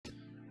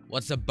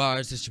What's up,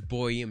 bars? It's your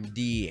boy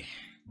MD.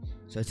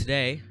 So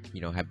today,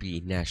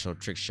 happy National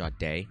Trickshot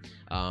Day.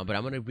 But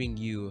I'm gonna bring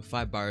you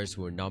 5 bars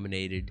who were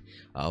nominated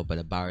by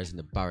the bars in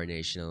the Bar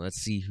Nation, and let's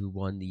see who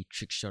won the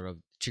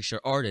Trickshot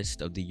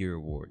Artist of the Year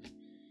award.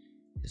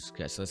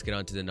 Okay, so let's get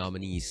on to the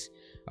nominees.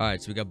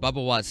 Alright, so we got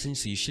Bubba Watson,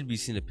 so you should be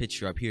seeing a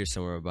picture up here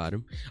somewhere about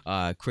him.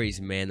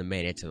 Crazy man, the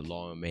man hits it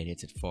long, the man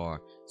hits it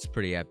far. It's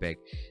pretty epic.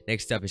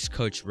 Next up is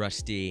Coach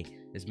Rusty.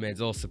 This man's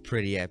also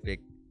pretty epic.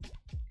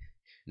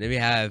 And then we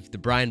have the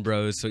Brian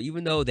Bros. So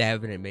even though they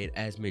haven't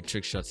made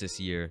trick shots this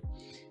year,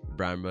 the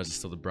Brian Bros are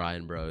still the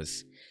Brian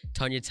Bros.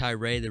 Tanya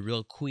Tyree, the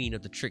real queen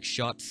of the trick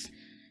shots.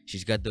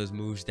 She's got those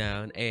moves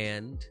down,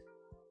 and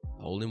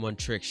only one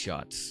trick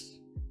shots.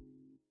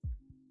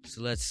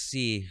 So let's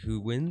see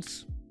who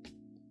wins.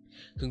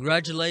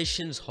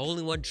 Congratulations,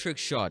 Holy One Trick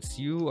Shots.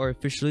 You are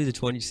officially the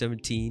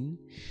 2017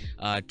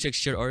 Trick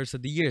Shot Artist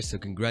of the Year. So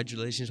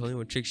congratulations, Holy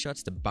One Trick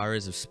Shots. The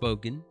bars have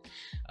spoken.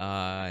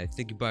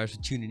 Thank you, bars,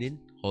 for tuning in.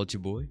 Hold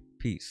your boy.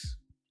 Peace.